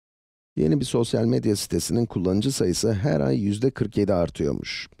Yeni bir sosyal medya sitesinin kullanıcı sayısı her ay %47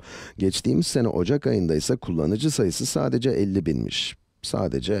 artıyormuş. Geçtiğimiz sene Ocak ayında ise kullanıcı sayısı sadece 50 binmiş.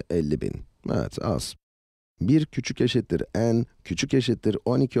 Sadece 50 bin. Evet, az. 1 küçük eşittir n, küçük eşittir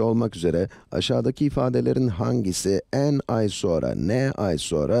 12 olmak üzere aşağıdaki ifadelerin hangisi n ay sonra, n ay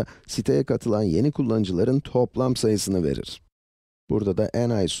sonra siteye katılan yeni kullanıcıların toplam sayısını verir? Burada da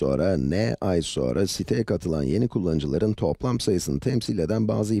n ay sonra, n ay sonra siteye katılan yeni kullanıcıların toplam sayısını temsil eden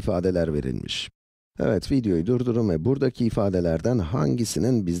bazı ifadeler verilmiş. Evet, videoyu durdurun ve buradaki ifadelerden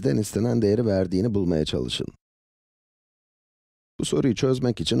hangisinin bizden istenen değeri verdiğini bulmaya çalışın. Bu soruyu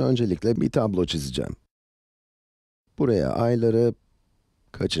çözmek için öncelikle bir tablo çizeceğim. Buraya ayları,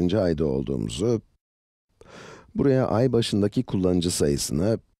 kaçıncı ayda olduğumuzu, buraya ay başındaki kullanıcı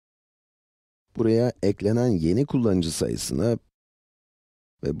sayısını, buraya eklenen yeni kullanıcı sayısını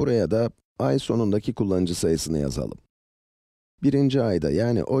ve buraya da ay sonundaki kullanıcı sayısını yazalım. Birinci ayda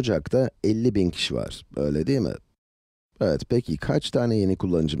yani Ocak'ta 50 bin kişi var, öyle değil mi? Evet, peki kaç tane yeni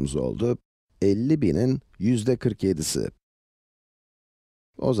kullanıcımız oldu? 50 binin %47'si.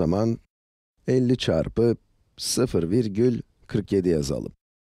 O zaman 50 çarpı 0,47 yazalım.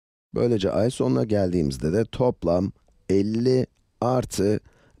 Böylece ay sonuna geldiğimizde de toplam 50 artı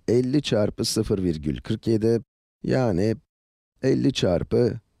 50 çarpı 0,47 yani 50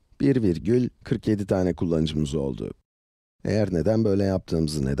 çarpı 1,47 tane kullanıcımız oldu. Eğer neden böyle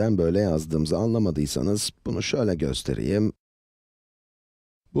yaptığımızı, neden böyle yazdığımızı anlamadıysanız, bunu şöyle göstereyim.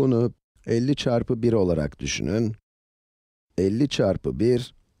 Bunu 50 çarpı 1 olarak düşünün. 50 çarpı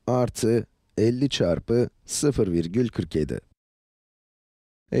 1 artı 50 çarpı 0,47.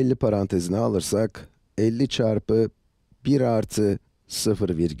 50 parantezine alırsak, 50 çarpı 1 artı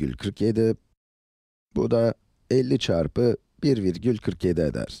 0,47, bu da 50 çarpı 1,47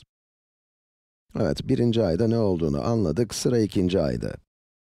 eder. Evet, birinci ayda ne olduğunu anladık, sıra ikinci ayda.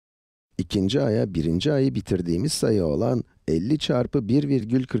 İkinci aya, birinci ayı bitirdiğimiz sayı olan 50 çarpı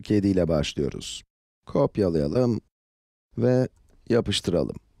 1,47 ile başlıyoruz. Kopyalayalım ve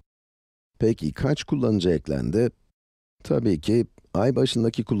yapıştıralım. Peki kaç kullanıcı eklendi? Tabii ki ay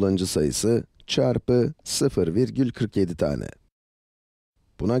başındaki kullanıcı sayısı çarpı 0,47 tane.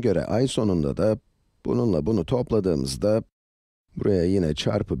 Buna göre ay sonunda da bununla bunu topladığımızda, buraya yine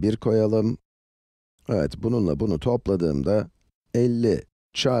çarpı 1 koyalım. Evet, bununla bunu topladığımda 50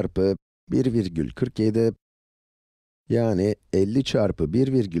 çarpı 1,47 yani 50 çarpı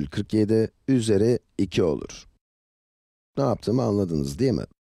 1,47 üzeri 2 olur. Ne yaptığımı anladınız değil mi?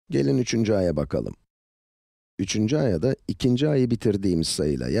 Gelin üçüncü aya bakalım. Üçüncü aya da ikinci ayı bitirdiğimiz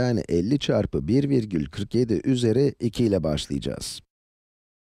sayıyla yani 50 çarpı 1,47 üzeri 2 ile başlayacağız.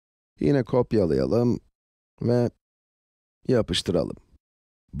 Yine kopyalayalım ve yapıştıralım.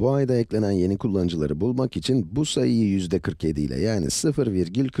 Bu ayda eklenen yeni kullanıcıları bulmak için bu sayıyı %47 ile yani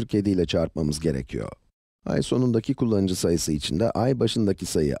 0,47 ile çarpmamız gerekiyor. Ay sonundaki kullanıcı sayısı için de ay başındaki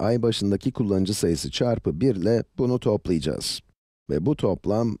sayı, ay başındaki kullanıcı sayısı çarpı 1 ile bunu toplayacağız. Ve bu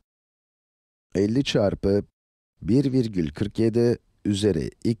toplam 50 çarpı 1,47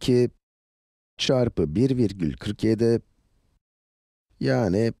 üzeri 2 çarpı 1,47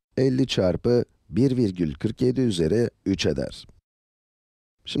 yani 50 çarpı 1,47 üzeri 3 eder.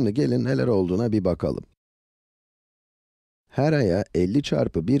 Şimdi gelin neler olduğuna bir bakalım. Her aya 50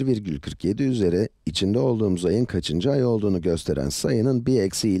 çarpı 1,47 üzeri içinde olduğumuz ayın kaçıncı ay olduğunu gösteren sayının bir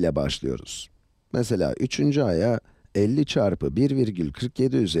eksiğiyle başlıyoruz. Mesela 3. aya 50 çarpı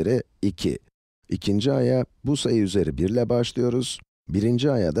 1,47 üzeri 2. İkinci aya bu sayı üzeri 1 ile başlıyoruz.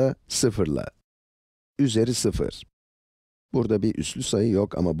 Birinci aya da 0 ile. Üzeri 0. Burada bir üslü sayı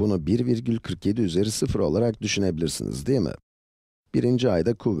yok ama bunu 1,47 üzeri 0 olarak düşünebilirsiniz, değil mi? Birinci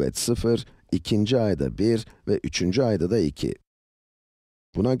ayda kuvvet 0, ikinci ayda 1 ve üçüncü ayda da 2.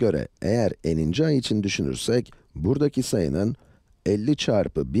 Buna göre eğer n'inci ay için düşünürsek, buradaki sayının 50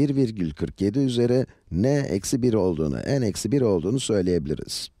 çarpı 1,47 üzeri n-1 olduğunu, n-1 olduğunu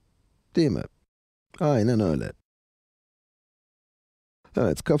söyleyebiliriz. Değil mi? Aynen öyle.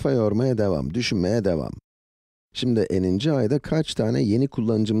 Evet, kafa yormaya devam, düşünmeye devam. Şimdi n'inci ayda kaç tane yeni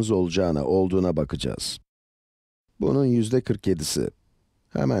kullanıcımız olduğuna bakacağız. Bunun %47'si.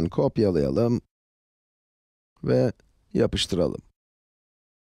 Hemen kopyalayalım ve yapıştıralım.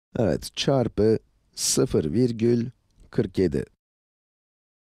 Evet, çarpı 0,47.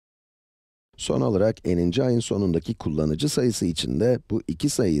 Son olarak n'inci ayın sonundaki kullanıcı sayısı için de bu iki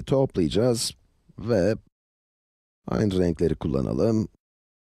sayıyı toplayacağız ve aynı renkleri kullanalım.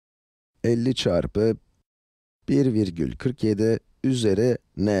 50 çarpı 1,47 üzeri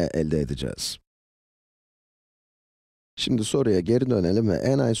n elde edeceğiz. Şimdi soruya geri dönelim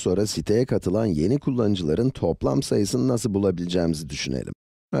ve n ay sonra siteye katılan yeni kullanıcıların toplam sayısını nasıl bulabileceğimizi düşünelim.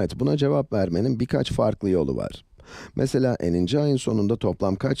 Evet, buna cevap vermenin birkaç farklı yolu var. Mesela n'inci ayın sonunda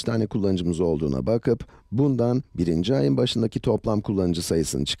toplam kaç tane kullanıcımız olduğuna bakıp, bundan birinci ayın başındaki toplam kullanıcı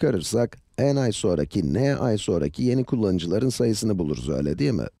sayısını çıkarırsak, n ay sonraki, n ay sonraki yeni kullanıcıların sayısını buluruz, öyle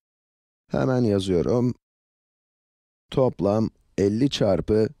değil mi? Hemen yazıyorum. Toplam 50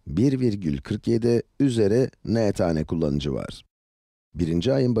 çarpı 1,47 üzeri n tane kullanıcı var.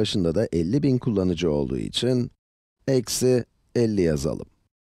 Birinci ayın başında da 50.000 kullanıcı olduğu için, eksi 50 yazalım.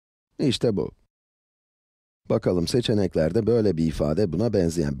 İşte bu. Bakalım seçeneklerde böyle bir ifade, buna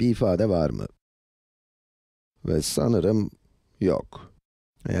benzeyen bir ifade var mı? Ve sanırım yok.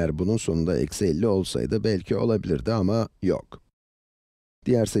 Eğer bunun sonunda eksi 50 olsaydı belki olabilirdi ama yok.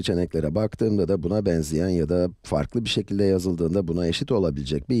 Diğer seçeneklere baktığımda da buna benzeyen ya da farklı bir şekilde yazıldığında buna eşit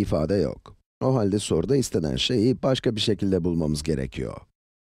olabilecek bir ifade yok. O halde soruda istenen şeyi başka bir şekilde bulmamız gerekiyor.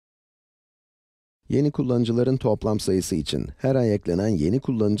 Yeni kullanıcıların toplam sayısı için her ay eklenen yeni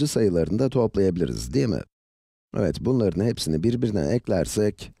kullanıcı sayılarını da toplayabiliriz, değil mi? Evet, bunların hepsini birbirine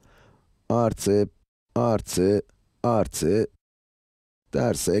eklersek, artı, artı, artı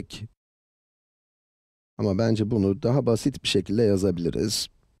dersek, ama bence bunu daha basit bir şekilde yazabiliriz.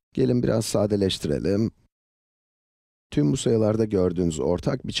 Gelin biraz sadeleştirelim. Tüm bu sayılarda gördüğünüz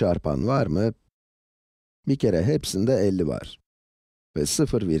ortak bir çarpan var mı? Bir kere hepsinde 50 var. Ve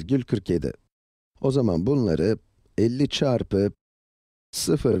 0,47. O zaman bunları 50 çarpı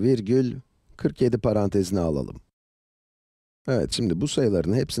 0,47 parantezine alalım. Evet, şimdi bu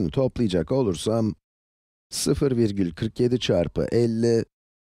sayıların hepsini toplayacak olursam, 0,47 çarpı 50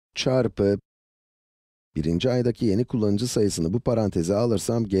 çarpı birinci aydaki yeni kullanıcı sayısını bu paranteze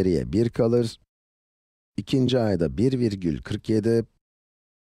alırsam geriye 1 kalır. İkinci ayda 1,47,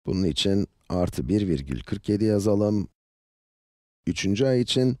 bunun için artı 1,47 yazalım. Üçüncü ay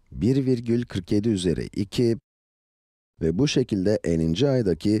için 1,47 üzeri 2 ve bu şekilde n'inci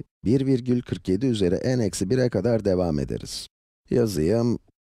aydaki 1,47 üzeri n eksi 1'e kadar devam ederiz. Yazayım,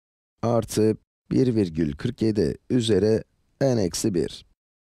 artı 1,47 üzeri n eksi 1.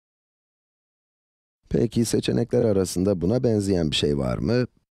 Peki seçenekler arasında buna benzeyen bir şey var mı?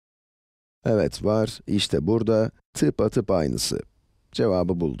 Evet var, işte burada tıpatıp aynısı.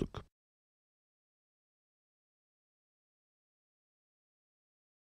 Cevabı bulduk.